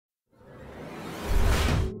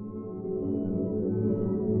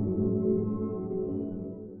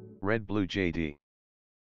Red Blue JD.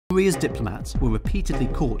 Korea's diplomats were repeatedly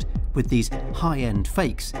caught with these high-end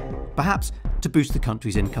fakes, perhaps to boost the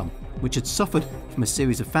country's income, which had suffered from a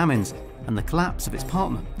series of famines and the collapse of its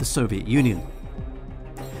partner, the Soviet Union.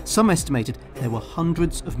 Some estimated there were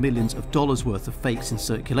hundreds of millions of dollars worth of fakes in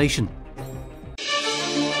circulation.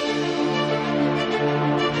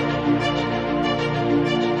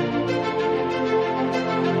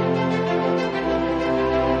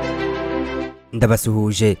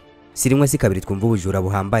 Ndabasuhuje sirimwe si kabiri twumva ubujura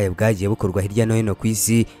buhambaye bwagiye bukorwa hirya no hino ku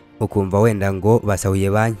isi ukumva wenda ngo basahuye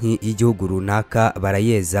banki y'igihugu runaka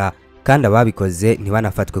barayeza kandi ababikoze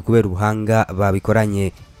ntibanafatwe kubera ubuhanga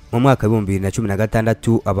babikoranye. Mu mwaka wa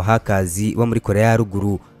 2016 abahakazi bo muri Korea ya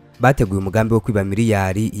Ruguru bateguye umugambi wo kwiba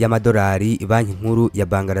miliyari y'amadolari banki nkuru ya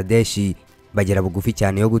Bangladesh, bagera bugufi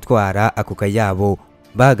cyane yo gutwara ako kayabo.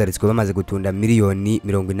 Bahagaritswe bamaze gutunda miliyoni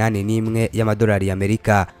 81 y'amadolari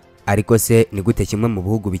y'Amerika. Ariko se ni gute kimwe mu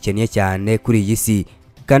bihugu bikennye cyane kuri iyi si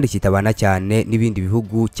kandi kitabana cyane n'ibindi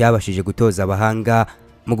bihugu cyabashije gutoza abahanga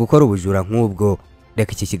mu gukora ubujura nk'ubwo?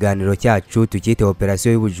 Reka iki kiganiro cyacu tukite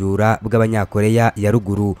operasiyo y'ubujura bw'abanyakoreya ya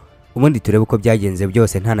Ruguru, ubundi turebe uko byagenze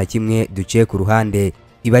byose nta na kimwe duciye ku ruhande.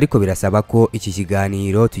 Iba ariko birasaba ko iki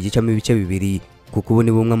kiganiro tugicamo ibice bibiri kuko ubu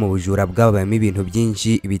ni bumwe mu bujura bwabayemo ibintu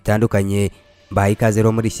byinshi bitandukanye. Bahaye ikaze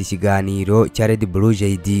rero muri iki kiganiro cya Red Blue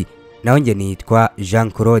JD. Naho nge nitwa Jean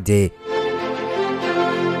Claude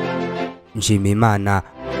Nshimiyimana.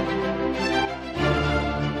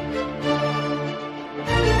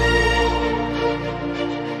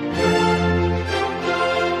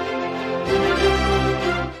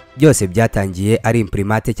 Byose byatangiye ari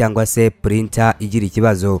imprimate cyangwa se printer igira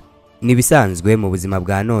ikibazo. Ni bisanzwe mu buzima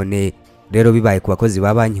bwa none. Rero bibaye ku bakozi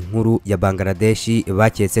ba banki nkuru ya Bangladesh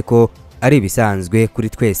baketse ko ari bisanzwe kuri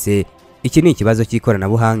twese. Iki ni ikibazo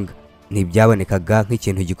cy'ikoranabuhanga. Ntibyabonekaga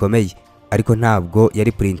nk'ikintu gikomeye, ariko ntabwo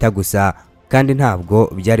yari printer gusa kandi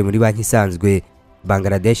ntabwo byari muri banki isanzwe.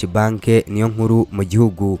 Bangladesh Bank niyo nkuru mu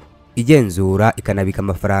gihugu, igenzura ikanabika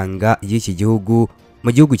amafaranga y'iki gihugu,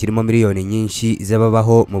 mu gihugu kirimo miliyoni nyinshi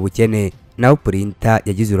z'ababaho mu bukene. Naho printer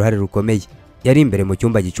yagize uruhare rukomeye. Yari imbere mu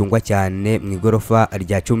cyumba gicungwa cyane mu igorofa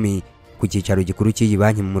rya 10 ku cyicaro gikuru cy'iyi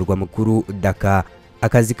banki mu murwa mukuru Dhaka.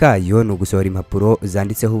 Akazi kayo ni ugusohora impapuro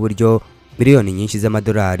zanditseho uburyo miliyoni nyinshi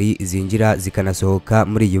z'amadolari zinjira zikanasohoka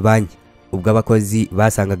muri iyi banki. Ubwo abakozi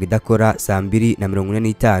basangaga idakora saa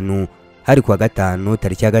 2:45 hari kuwa gatanu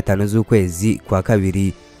tariki ya 5 z'ukwezi kwa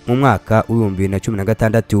kabiri mu mwaka wa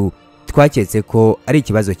 2016. Twaketse ko ari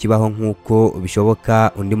ikibazo kibaho nk'uko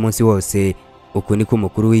bishoboka undi munsi wose. Uku niko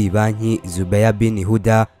umukuru w'iyi banki Zubair bin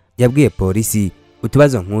Huda yabwiye polisi.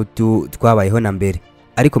 Utubazo nk'utu twabayeho na mbere,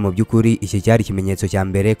 ariko mu by'ukuri iki cyari ikimenyetso cya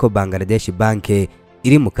mbere ko Bangladesh Bank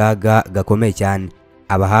iri mu kaga gakomeye cyane.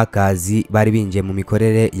 Abahakazi bari binjiye mu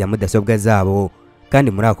mikorere ya mudasobwa zabo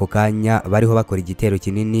kandi muri ako kanya bariho bakora igitero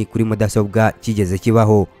kinini kuri mudasobwa kigeze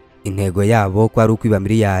kibaho. Intego yabo ko ari ukwiba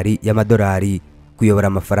miliyari y'amadolari, kuyobora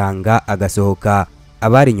amafaranga agasohoka.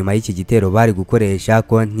 Abari nyuma y'iki gitero bari gukoresha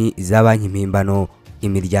konti za banki mpimbano,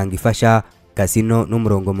 imiryango ifasha, kasino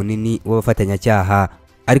n'umurongo munini w'abafatanyacyaha.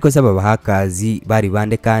 Ariko saba abahakazi bari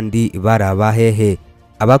bande kandi bari abahehe?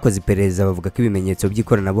 Abakoze iperereza bavuga ko ibimenyetso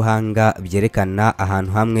by'ikoranabuhanga byerekana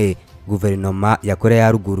ahantu hamwe guverinoma ya Korea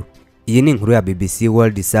ya Ruguru. Iyi ni inkuru ya BBC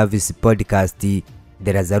World Service Podcast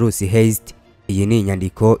de Lazarus Heist. Iyi ni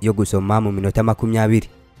inyandiko yo gusoma mu minota 20.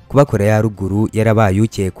 Kuba Korea ya Ruguru yarabaye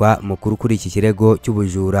ukekwa mukuru kuri iki kirego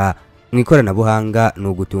cy'ubujura mu ikoranabuhanga ni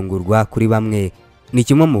ugutungurwa kuri bamwe. Ni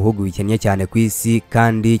kimwe mu bihugu bikennye cyane ku isi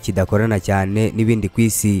kandi kidakorana cyane n'ibindi ku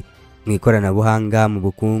isi mu ikoranabuhanga, mu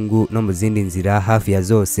bukungu no mu zindi nzira hafi ya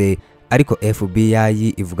zose. Ariko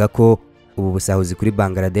FBI ivuga ko ubu busahuzi kuri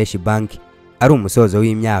Bangladesh Bank ari umusozo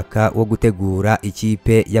w'imyaka wo gutegura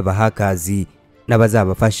ikipe y'abahakazi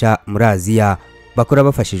n'abazabafasha muri Aziya bakora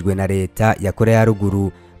bafashijwe na leta ya Korea ya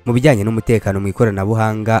Ruguru mu bijyanye n'umutekano mu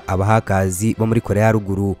ikoranabuhanga. Abahakazi bo muri Korea ya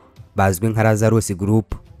Ruguru bazwi nka Lazarus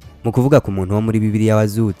Group. Mu kuvuga ku muntu wo muri Bibiliya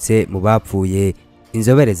wazutse mu bapfuye,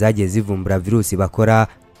 inzobere zagiye zivumbura virusi bakora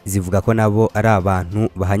zivuga ko nabo ari abantu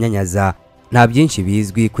bahanyanyaza. Nta byinshi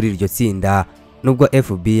bizwi kuri iryo tsinda, nubwo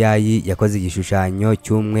FBI yakoze igishushanyo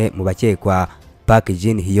cy'umwe mu bakekwa, Park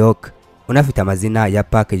Jin Hyok, unafite amazina ya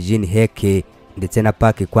Park Jin Heke ndetse na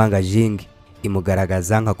Park Kwanga Jing.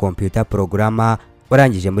 Imugaragaza nka computer programmer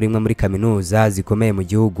warangije muri imwe muri kaminuza zikomeye mu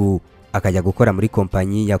gihugu, akajya gukora muri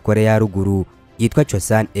kompanyi ya Korea ya Ruguru yitwa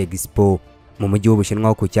Chosan Expo mu mujyi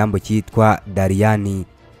w'Ubushinwa ku cyambo cyitwa Dariani,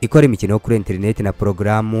 ikora imikino kuri internet na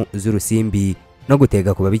programu z'urusimbi no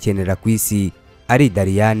gutega kuba bikenera ku isi. Ari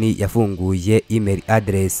Dariani yafunguye email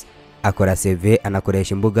address, akora CV,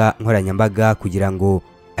 anakoresha imbuga nkoranyambaga kugira ngo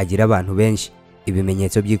agire abantu benshi.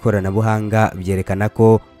 Ibimenyetso by'ikoranabuhanga byerekana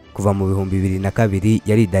ko kuva mu 2002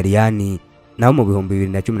 yari Dariyani, naho mu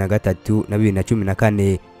 2013 na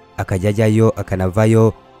 2014 akajya ajyayo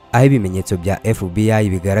akanavayo, aho ibimenyetso bya FBI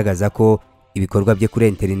bigaragaza ko ibikorwa bye kuri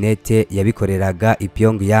interinete yabikoreraga i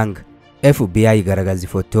Pyongyang. FBI igaragaza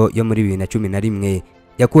ifoto yo muri 2011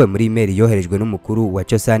 yakuwe muri email yoherejwe n'umukuru wa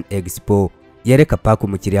Chosun Expo, yereka Park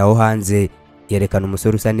umukiriya wo hanze, yerekana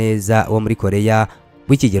umusore usa neza wo muri Korea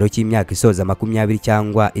w'ikigero cy'imyaka isoza 20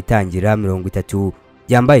 cyangwa itangira 30,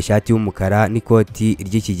 yambaye ishati y'umukara n'ikoti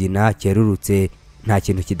ry'ikigina cyerurutse. Nta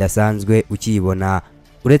kintu kidasanzwe ukiyibona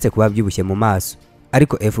uretse kuba byibushye mu maso,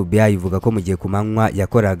 ariko FBI ivuga ko mu gihe kumanywa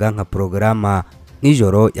yakoraga nka programa,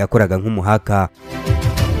 nijoro yakoraga nk'umuhaka.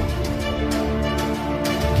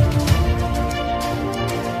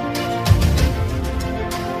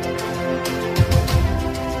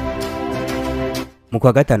 Mu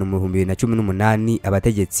kwa gatanu mu 2018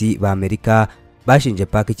 abategetsi ba Amerika bashinje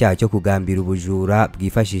Park icyaha cyo kugambira ubujura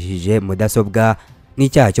bwifashishije mudasobwa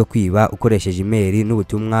n'icyaha cyo kwiba ukoresheje email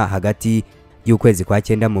n'ubutumwa hagati y'ukwezi kwa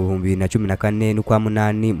 9 mu 2014 n'ukwa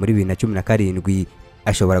 8 muri 2017.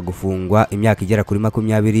 Ashobora gufungwa imyaka igera kuri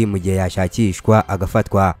 20 mu gihe yashakishwa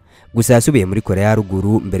agafatwa. Gusa yasubiye muri Korea ya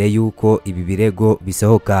Ruguru mbere y'uko ibi birego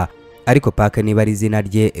bisohoka, ariko Park niba ari izina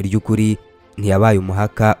rye ry'ukuri ntiyabaye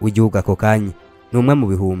umuhaka w'igihugu ako kanya. Numwe mu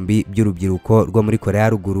bihumbi by'urubyiruko rwo muri Korea ya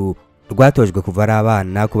Ruguru rwatojwe kuva ari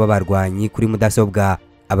abana kuba barwanyi kuri mudasobwa.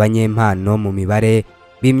 Abanyempano mu mibare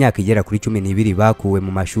b'imyaka igera kuri 12 bakuwe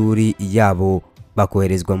mu mashuri yabo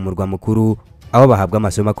bakoherezwa mu murwa mukuru, aho bahabwa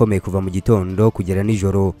amasomo akomeye kuva mu gitondo kugera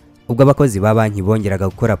nijoro. Ubwo abakozi ba banki bongeraga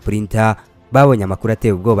gukora printer, babonye amakuru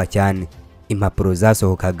ateye ubwoba cyane. Impapuro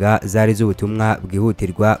zasohokaga zari z'ubutumwa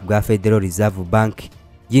bwihutirwa bwa Federal Reserve Bank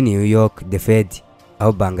y'i New York, the Fed,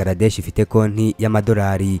 aho Bangladesh ifite konti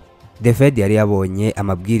y'amadolari. The Fed yari yabonye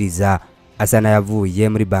amabwiriza asa n'ayavuye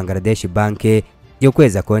muri Bangladesh Bank yo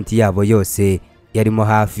kweza konti yabo yose yarimo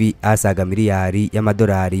hafi asaga miliyari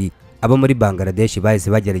y'amadolari. Abo muri Bangladesh bahise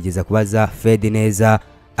bagerageza kubaza Fed neza,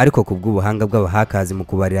 ariko kubw'ubuhanga bw'abahakazi mu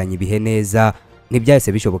kubariranya ibihe neza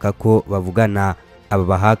ntibyahise bishoboka ko bavugana. Aba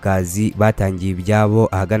bahakazi batangiye ibyabo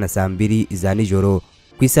ahagana saa 2 za nijoro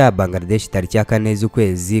ku isaha ya Bangladesh tariki ya 4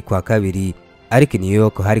 z'ukwezi kwa 2, ariko New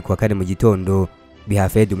York hari kwa 4 mu gitondo. Biha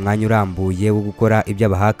Fed umwanya urambuye wo gukora ibyo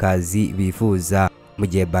abahakazi bifuza mu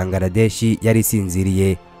gihe Bangladesh yari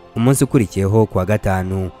isinziriye. Umunsi ukurikiyeho kwa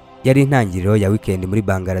 5 yari intangiriro ya weekend muri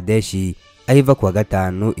Bangladesh, aho iva kwa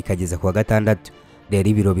 5 ikageza kwa 6. Rero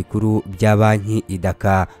ibiro bikuru bya banki i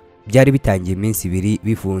Dhaka byari bitangiye iminsi 2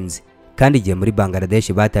 bifunze, kandi igihe muri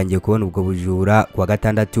Bangladesh batangiye kubona ubwo bujura kwa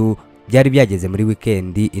 6 byari byageze muri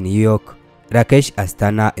weekend i New York. Rakesh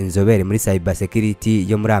Astana, inzobere muri cyber security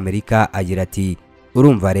yo muri Amerika, agira ati,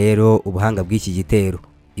 urumva rero ubuhanga bw'iki gitero.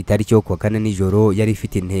 Itariki yo kwa 4 nijoro yari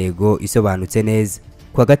ifite intego isobanutse neza.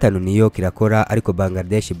 Kwa 5 New York irakora, ariko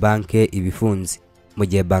Bangladesh Bank ibifunze. Mu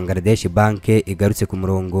gihe Bangladesh Bank igarutse ku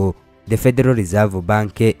murongo, the Federal Reserve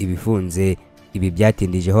Bank ibifunze. Ibi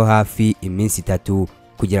byatindijeho hafi iminsi 3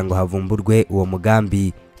 kugira ngo havumburwe uwo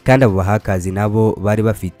mugambi, kandi abo bahakazi nabo bari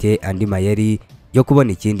bafite andi mayeri yo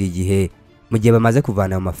kubona ikindi gihe. Mu gihe bamaze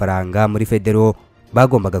kuvana mu mafaranga muri Federal,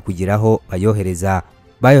 bagombaga kugiraho bayohereza.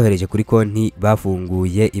 Bayohereje kuri konti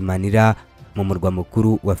bafunguye i Manila mu murwa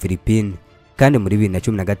mukuru wa Philippines. Kandi muri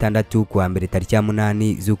 2016 kuwa mbere tariki ya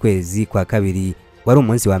 8 z'ukwezi kwa 2 wari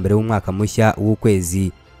umunsi wa mbere w'umwaka mushya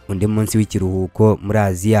w'ukwezi, undi munsi w'ikiruhuko muri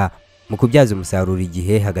Aziya. Mu kubyaza umusaruro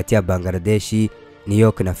igihe hagati ya Bangladesh, New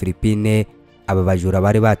York na Philippines, aba bajura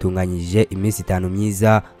bari batunganyije iminsi 5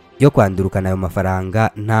 myiza yo kwandurukana ayo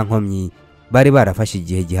mafaranga nta nkomyi. Bari barafashe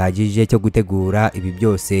igihe gihagije cyo gutegura ibi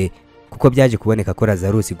byose, kuko byaje kuboneka ko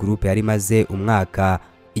Lazarus Group yari maze umwaka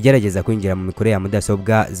igerageza kwinjira mu mikorere ya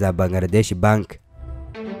mudasobwa za Bangladesh Bank.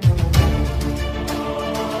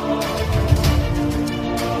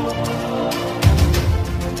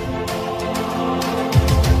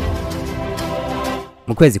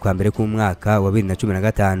 Mu kwezi kwa mbere k'umwaka wa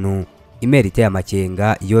 2015, email iteye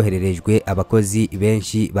amakenga yohererejwe abakozi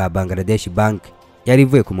benshi ba Bangladesh Bank. Yari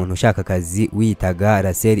ivuye ku muntu ushaka akazi wiyitaga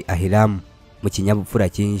Rasel Ahiram. Mu kinyabupfura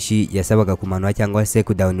cyinshi yasabaga kumanura cyangwa se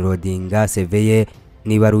kudownloadinga CV ye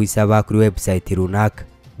niba ari uwisaba kuri website runaka.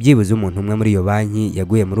 Byibuze umuntu umwe muri iyo banki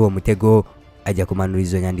yaguye muri uwo mutego, ajya kumanura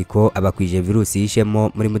izo nyandiko abakwije virusi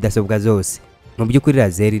yishemo muri mudasobwa zose. Mu by'ukuri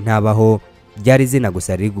Rasel ntabaho, byari izina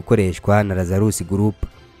gusa riri gukoreshwa na Lazarus Group.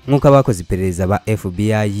 Nk'uko abakoze iperereza ba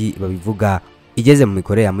FBI babivuga, igeze mu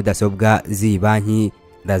mikorere ya mudasobwa z'iyi banki,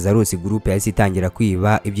 Lazarus Group yahise itangira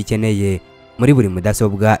kwiba ibyo ikeneye. Muri buri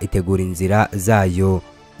mudasobwa itegura inzira zayo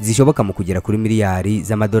zishoboka mu kugera kuri miliyari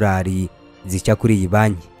z'amadolari zica kuri iyi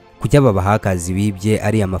banki. kuki aba bahakazi bibye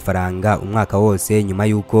ari amafaranga umwaka wose nyuma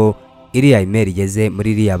yuko iriya email igeze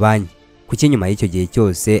muri iriya banki. Kuki nyuma y'icyo gihe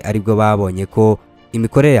cyose aribwo babonye ko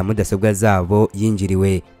imikorere ya mudasobwa zabo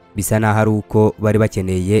yinjiriwe, bisa naho ari uko bari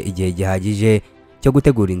bakeneye igihe gihagije cyo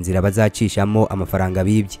gutegura inzira bazacishamo amafaranga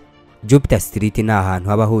bibye. Jupiter Street ni ahantu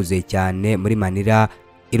haba huzuye cyane muri Manila,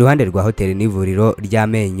 iruhande rwa hoteli n'ivuriro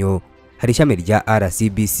ry'amenyo. Hari ishami rya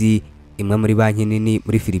RCBC, imwe muri banki nini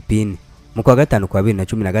muri Philippines. Mu kwa gatanu kwa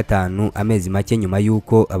 2015, amezi make nyuma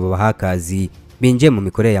yuko aba bahakazi binjiye mu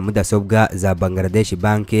mikorere ya mudasobwa za Bangladesh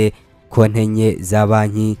Bank, konti enye za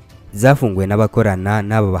banki zafunguwe n'abakorana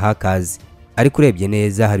n'aba bahakazi. Ariko urebye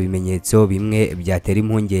neza hari ibimenyetso bimwe byatera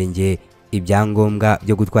impungenge. Ibyangombwa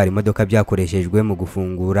byo gutwara imodoka byakoreshejwe mu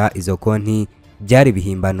gufungura izo konti byari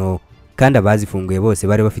bihimbano, kandi abazifunguye bose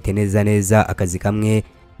bari bafite neza akazi kamwe,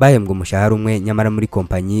 bahembwa umushahara umwe nyamara muri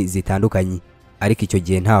kompanyi zitandukanye. Ariko icyo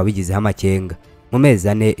gihe ntawe bigizeho amakenga. Mu mezi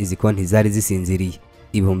ane izi konti zari zisinziriye.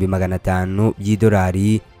 Ibihumbi 500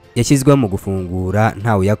 by'idolari yashyizweho mu gufungura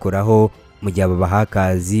ntawe uyakoraho, mu gihe aba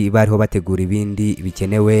bahakazi bariho bategura ibindi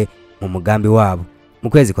bikenewe mu mugambi wabo. Mu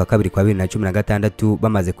kwezi kwa kabiri kwa 2016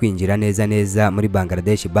 bamaze kwinjira neza muri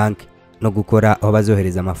Bangladesh Bank no gukora aho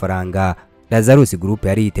bazohereza amafaranga, Lazarus Group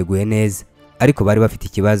yari yiteguye neza, ariko bari bafite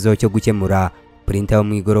ikibazo cyo gukemura printer yo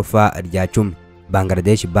mu igorofa rya 10.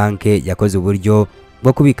 Bangladesh Bank yakoze uburyo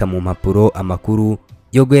bwo kubika mu mpapuro amakuru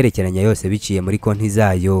yo guherekeranya yose biciye muri konti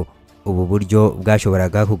zayo. Ubu buryo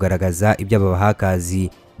bwashoboraga kugaragaza ibyo aba bahakazi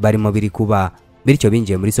barimo biri kuba, bityo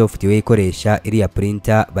binjiye muri software ikoresha iriya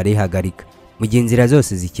printer barihagarika. Mu gihe inzira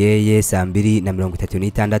zose zikeye saa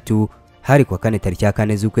 2:36 hari kwa 4 tariki ya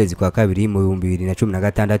 4 z'ukwezi kwa kabiri mu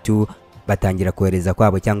 2016 batangira kohereza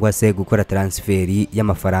kwabo cyangwa se gukora transferi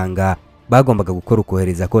y'amafaranga. Bagombaga gukora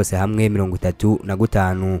ukohereza kose hamwe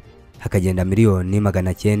 35, hakagenda miliyoni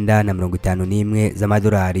 951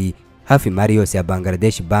 z'amadolari, hafi mari yose ya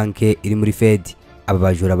Bangladesh Bank iri muri Fed. Aba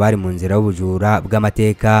bajura bari mu nzira y'ubujura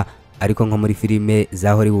bw'amateka, ariko nko muri filime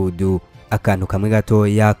za Hollywood akantu kamwe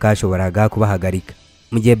gatoya kashoboraga kubahagarika.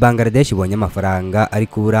 Mu gihe Bangladesh ibonye amafaranga ari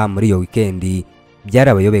kubura muri iyo weekend,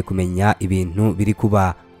 byarabayobeye kumenya ibintu biri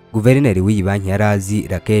kuba. Guverineri w'iyi banki yarazi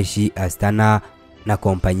Rakesh Asthana na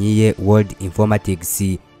kompanyi ye World Informatics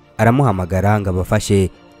aramuhamagara ngo abafashe.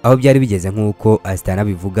 Aho byari bigeze nk'uko Asthana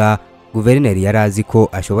bivuga, guverineri yarazi ko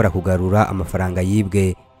ashobora kugarura amafaranga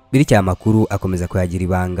yibwe, bityo amakuru akomeza kuyagira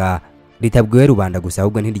ibanga, ritabwiwe rubanda gusa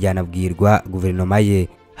ahubwo ntiryanabwirwa guverinoma ye.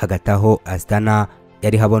 Hagati aho Asthana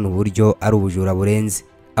yari habona uburyo ari ubujura burenze.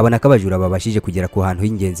 Abona ko abajura babashije kugera ku hantu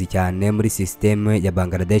h'ingenzi cyane muri system ya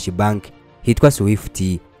Bangladesh Bank hitwa Swift.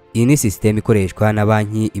 Iyi ni system ikoreshwa na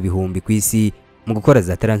banki ibihumbi ku isi mu gukora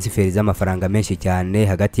za transferi z'amafaranga menshi cyane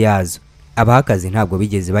hagati yazo. Abahakazi ntabwo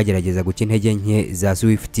bigeze bagerageza guca intege nke za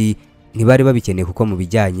Swift, ntibari babikeneye kuko mu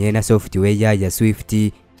bijyanye na software ya Swift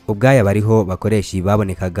ubwaya bariho bakoresha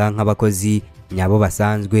babonekaga nk'abakozi nyabo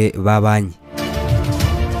basanzwe ba banki.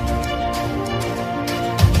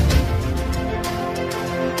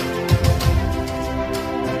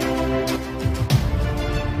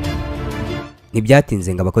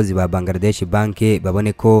 Ntibyatinze ngo abakozi ba Bangladesh Bank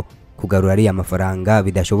babone ko kugarura ari amafaranga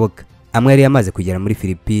bidashoboka. Amwe yari yamaze kugera muri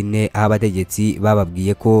Philippines, aho abategetsi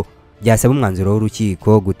bababwiye ko byasaba umwanzuro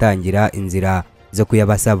w'urukiko gutangira inzira zo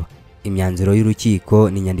kuyabasaba. Imyanzuro y'urukiko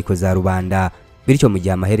ni inyandiko za rubanda, bityo mu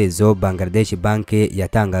gihe amaherezo Bangladesh Bank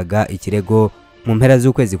yatangaga ikirego mu mpera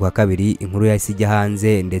z'ukwezi kwa kabiri, inkuru yahise ijya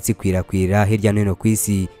hanze ndetse ikwirakwira hirya no hino ku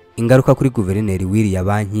isi. Ingaruka kuri guverineri w'iriya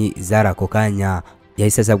banki zari ako kanya.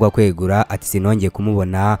 Yahise asabwa kwegura, ati sinongeye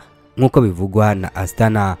kumubona nk'uko bivugwa na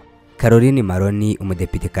Asthana. Caroline Maroni,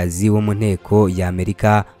 umudepitekazi wo mu nteko ya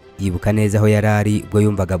Amerika, yibuka neza aho yarari ubwo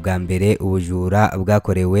yumvaga bwa mbere ubujura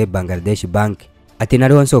bwakorewe Bangladesh Bank. Ati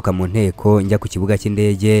nariho nsohoka mu nteko njya ku kibuga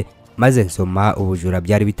cy'indege, maze nsoma ubujura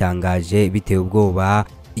byari bitangaje biteye ubwoba.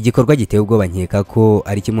 Igikorwa giteye ubwoba nkeka ko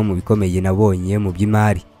ari kimwe mu bikomeye nabonye mu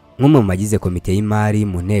by'imari. Nk'umwe mu bagize komite y'imari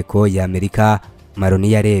mu nteko ya Amerika,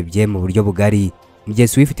 Maroni yarebye mu buryo bugari. Mu gihe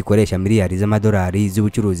Swift ikoresha miliyari z'amadolari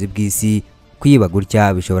z'ubucuruzi bw'isi, kwiba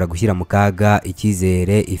gutya bishobora gushyira mu kaga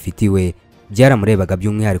icyizere ifitiwe. Byaramurebaga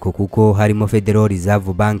by'umwihariko kuko harimo Federal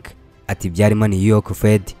Reserve Bank, ati byarimo New York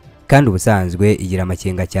Fed, kandi ubusanzwe igira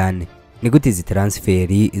amakenga cyane. Ni gute izi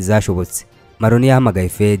transferi zashobotse? Maroni yahamagaye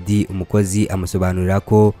Fed, umukozi amusobanurira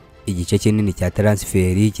ko igice kinini cya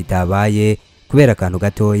transferi kitabaye kubera akantu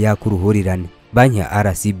gatoya k'uruhurirane. Banki ya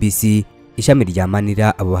RCBC ishami rya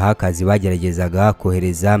Manila, abo bahakazi bageragezaga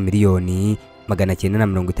kohereza miliyoni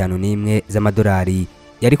 951 z'amadolari.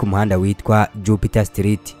 Yari ku muhanda witwa Jupiter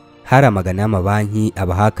Street. Hari amagana y'amabanki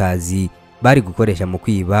abahakazi bari gukoresha mu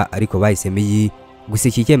kwiba, ariko bahisemo iyi Gusa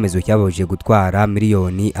iki cyemezo cyabujije gutwara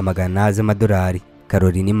miliyoni amagana z'amadolari.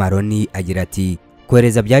 Caroline Maroni agira ati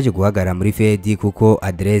kohereza byaje guhagarara muri Fed kuko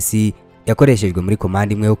aderesi yakoreshejwe muri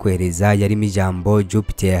komande imwe yo kohereza yarimo ijambo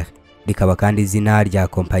Jupiter, rikaba kandi izina rya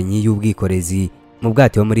kompanyi y'ubwikorezi mu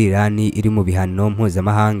bwato muri Iran iri mu bihano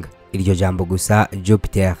mpuzamahanga. Iryo jambo gusa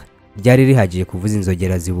Jupiter ryari rihagije kuvuza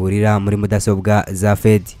inzogera ziburira muri mudasobwa za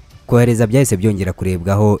Fed. Kohereza byahise byongera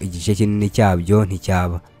kurebwaho, igice kinini cyabyo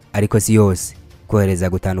nticyaba, ariko si yose. Kohereza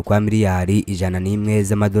gutanu kwa miliyari 101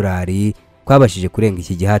 z'amadolari kwabashije kurenga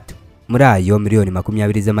iki gihato. Muri ayo miliyoni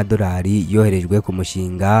 20 z'amadolari yoherejwe ku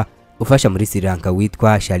mushinga ufasha muri Sri Lanka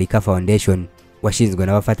witwa Sharika Foundation, washinzwe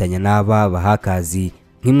n'abafatanya n'aba bahakazi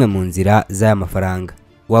nk'imwe mu nzira z'aya mafaranga.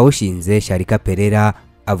 Wawushinze Sharika Perera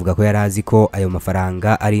avuga ko yarazi ko ayo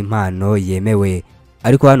mafaranga ari impano yemewe,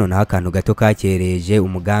 ariko hano naho akantu gato kakereje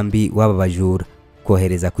umugambi w'aba bajura.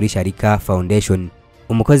 Kohereza kuri Sharika Foundation,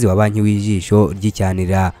 umukozi wa banki w'ijisho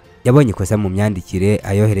ry'icyanira yabonye ikosa mu myandikire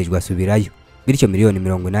ayoherejwe asubirayo, bityo miliyoni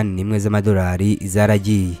 81 z'amadolari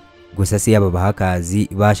zaragiye. Gusa si yaba bahakazi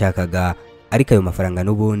bashakaga, ariko ayo mafaranga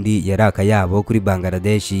n'ubundi yari akayabo kuri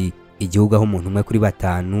Bangladesh, igihugu aho umuntu umwe kuri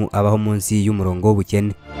 5 abaho munsi y'umurongo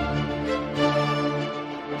w'ubukene.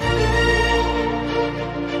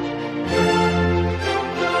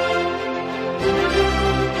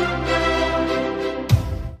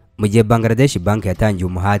 Mu gihe Bangladesh Bank yatangiye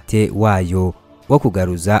umuhate wayo wo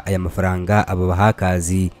kugaruza aya mafaranga, aba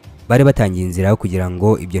bahakazi bari batangiye inzira yo kugira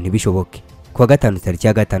ngo ibyo ntibishoboke. Kuwa gatanu tariki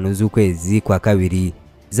ya 5 z'ukwezi kwa kabiri,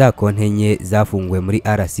 za konti enye zafunguwe muri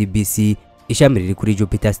RCBC ishami riri kuri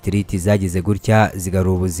Jupiter Street zagize gutya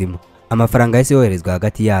zigarura ubuzima. Amafaranga yose yoherezwa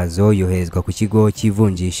hagati yazo yoherezwa ku kigo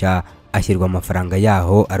cy'ivunjisha, ashyirwa amafaranga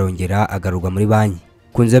yaho arongera agarurwa muri banki.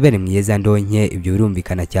 Ku nzobere mwiyeza ndonke ibyo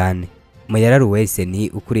birumvikana cyane. Miliyari wese ni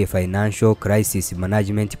ukuriye Financial Crisis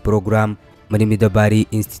Management Program muri Middlebury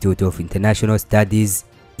Institute of International Studies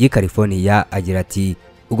y'i California agira ati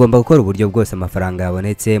ugomba gukora uburyo bwose amafaranga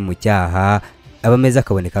yabonetse mu cyaha abameza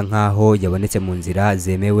akaboneka nkaho yabonetse mu nzira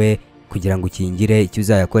zemewe kugira ngo ukingire icyo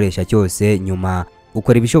uzayakoresha cyose, nyuma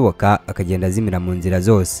ukora ibishoboka akagenda azimira mu nzira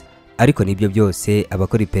zose. Ariko nibyo byose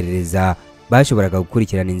abakora iperereza bashoboraga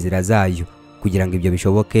gukurikirana inzira zayo. Kugira ngo ibyo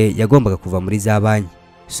bishoboke yagombaga kuva muri za banki.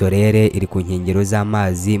 Sorere iri ku nkengero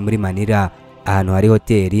z'amazi muri Manila, ahantu hari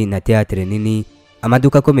hoteli na teatre nini,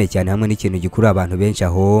 amaduka akomeye cyane hamwe n'ikintu gikuru abantu benshi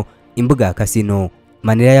aho, imbuga ya casino.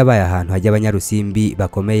 Manila yabaye ahantu hajya abanyarusimbi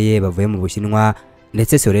bakomeye bavuye mu Bushinwa,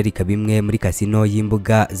 ndetse Sorere ikaba imwe muri casino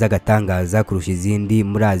y'imbuga z'agatangaza kurusha izindi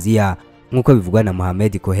muri Aziya, nk'uko bivugwa na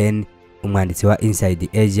Mohamed Cohen, umwanditsi wa Inside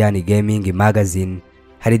Asian Gaming Magazine.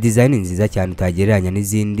 Hari design nziza cyane utagereranya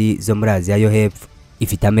n'izindi zo muri Aziya yo hepfo.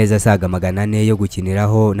 Ifite ameza asaga 400 yo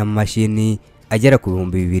gukiniraho n'amamashini agera ku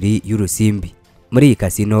 2000 y'urusimbi. Muri iyi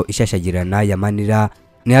casino ishashagirana ya Manila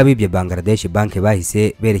ni abibye Bangladesh Bank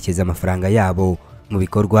bahise berekeza amafaranga yabo mu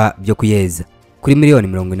bikorwa byo kuyeza. Kuri miliyoni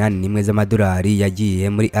 81 z'amadolari yagiye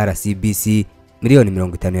muri RCBC, miliyoni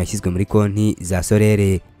 50 yashyizwe muri konti za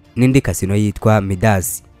Sorere n'indi casino yitwa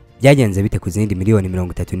Midas. Byagenze bite ku zindi miliyoni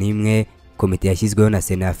 31? Komite yashyizweho na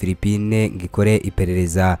Sena ya Philippine ngikore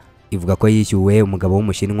iperereza ivuga ko yishyuwe umugabo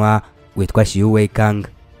w'umushinwa witwa Xiu Weikang,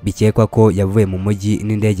 bikekwa ko yavuye mu mujyi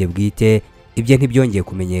n'indege bwite. Ibyo ntibyongeye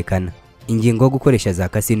kumenyekana. Ingingo yo gukoresha za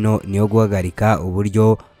casino niyo guhagarika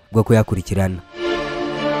uburyo bwo kuyakurikirana.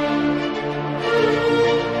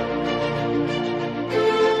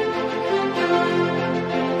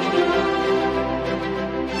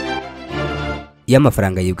 Iyo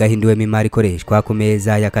amafaranga yibwa hinduwemo imari ikoreshwa ku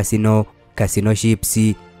meza ya casino chips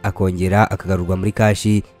akongera akagarurwa muri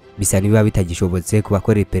kashi, bisa niba bitagishobotse ku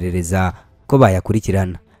bakora iperereza ko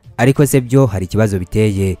bayakurikirana. Ariko se byo hari ikibazo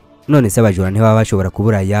biteye. None se abajura ntibaba bashobora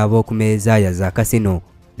kubura yabo ku meza ya za casino?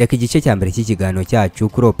 Reka igice cya mbere cy'ikiganiro cyacu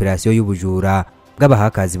kuri operasiyo y'ubujura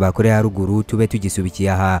bw'abahakazi bakorera Ruguru tube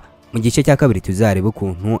tugisubikiye aha. Mu gice cya kabiri tuzareba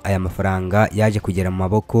ukuntu aya mafaranga yaje kugera mu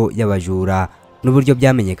maboko y'abajura n'uburyo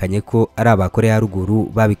byamenyekanye ko ari abakorera Ruguru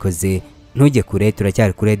babikoze. Ntujye kure,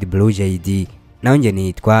 turacyari kuri bw'Igihugu. Naho nge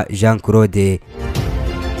nitwa Jean Claude.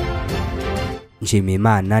 Nshimiye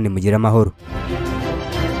Imana, nimugire amahoro.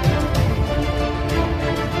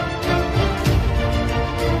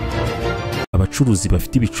 Abacuruzi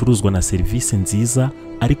bafite ibicuruzwa na serivisi nziza,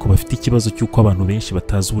 ariko bafite ikibazo cy'uko abantu benshi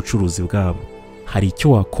batazi ubucuruzi bwabo. Hari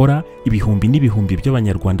icyo wakora ibihumbi n'ibihumbi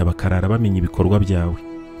by'abanyarwanda bakarara bamenya ibikorwa byawe.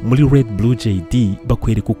 Muri bw'Igihugu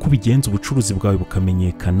bakwereka uko ubigenza ubucuruzi bwawe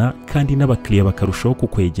bukamenyekana, kandi n'abakiriya bakarushaho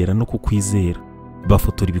kukwegera no kukwizera.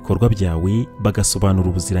 Bafotora ibikorwa byawe, bagasobanura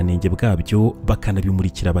ubuziranenge bwabyo,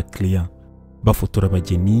 bakanabimurikira abakiriya. bafotora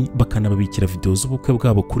abageni bakanababikira video z'ubukwe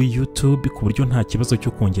bwabo kuri YouTube ku buryo nta kibazo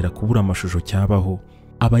cyo kongera kubura amashusho cyabaho.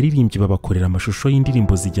 Abaririmbyi babakorera amashusho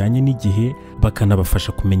y'indirimbo zijyanye n'igihe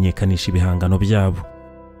bakanabafasha kumenyekanisha ibihangano byabo.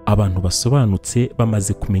 Abantu basobanutse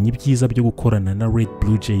bamaze kumenya ibyiza byo gukorana na Red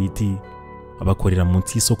Blue JD. Abakorera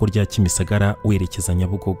munsi y'isoko rya Kimisagara werekeza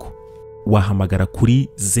Nyabugogo. Wahamagara kuri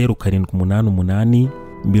 0788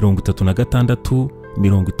 36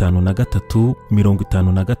 53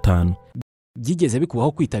 55. Byigeze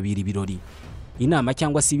bikubaho kwitabira ibirori, inama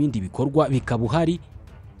cyangwa se ibindi bikorwa bikaba uhari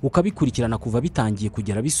ukabikurikirana kuva bitangiye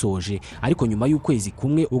kugera bisoje, ariko nyuma y'ukwezi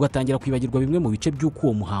kumwe ugatangira kwibagirwa bimwe mu bice by'uko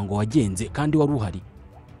uwo muhango wagenze kandi wari uhari?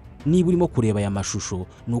 Niba urimo kureba aya mashusho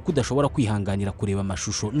ni uko udashobora kwihanganira kureba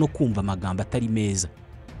amashusho no kumva amagambo atari meza.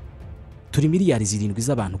 Turi miliyari 7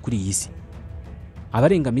 z'abantu kuri iyi si.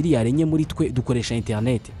 Abarenga miliyari 4 muri twe dukoresha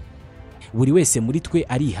internet. Buri wese muri twe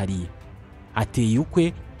arihariye, ateye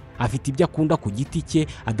ukwe, afite ibyo akunda ku giti cye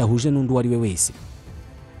adahuje n'undi wari we wese.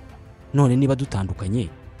 None niba dutandukanye,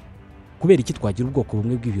 kubera iki twagira ubwoko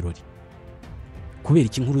bumwe bw'ibirori? Kubera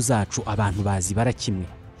iki inkuru zacu abantu bazi barakimwe?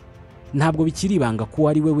 Ntabwo bikiri ibanga ko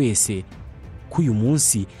ari we wese ko uyu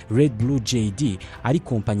munsi Red Blue JD ari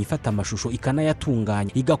kompanyi ifata amashusho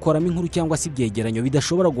ikanayatunganya igakoramo inkuru cyangwa se ibyegeranyo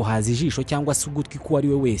bidashobora guhaza ijisho cyangwa se ugutwi ko ari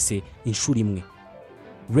we wese inshuro imwe.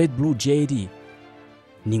 Red Blue JD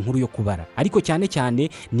ni inkuru yo kubara, ariko cyane cyane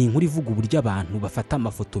ni inkuru ivuga uburyo abantu bafata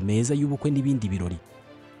amafoto meza y'ubukwe n'ibindi birori.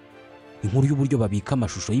 Inkuru y'uburyo babika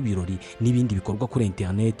amashusho y'ibirori n'ibindi bikorwa kuri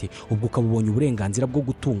internet, ubwo ukabubonye uburenganzira bwo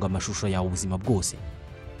gutunga amashusho yawe ubuzima bwose.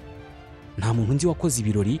 Nta muntu nzi wakoze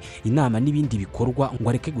ibirori, inama n'ibindi bikorwa ngo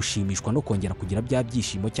areke gushimishwa no kongera kugira bya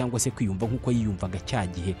byishimo cyangwa se kwiyumva nk'uko yiyumvaga cya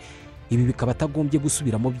gihe. Ibi bikaba atagombye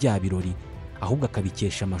gusubiramo bya birori, ahubwo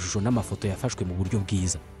akabikesha amashusho n'amafoto yafashwe mu buryo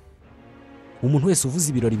bwiza. Umuntu wese uvuze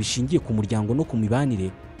ibirori bishingiye ku muryango no ku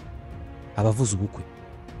mibanire abavuze ubukwe.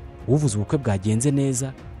 Uvuze ubukwe bwagenze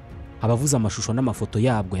neza abavuze amashusho n'amafoto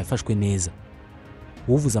yabwo yafashwe neza.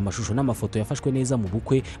 Uvuze amashusho n'amafoto yafashwe neza mu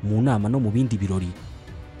bukwe, mu nama no mu bindi birori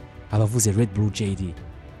abavuze Red Blue JD.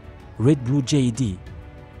 Red Blue JD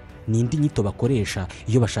ni indi nyito bakoresha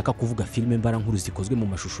iyo bashaka kuvuga filime mbarankuru zikozwe mu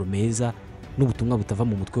mashusho meza n'ubutumwa butava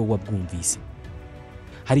mu mutwe w'uwabwumvise.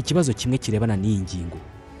 Hari ikibazo kimwe kirebana n'iyi ngingo.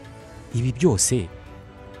 Ibi byose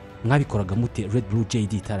mwabikoraga mute Red Blue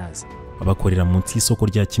JD tarazi? Abakorera munsi y'isoko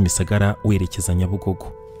rya Kimisagara werekeza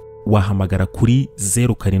Nyabugogo. Wahamagara kuri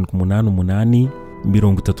 0788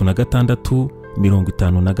 36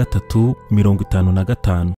 53 55.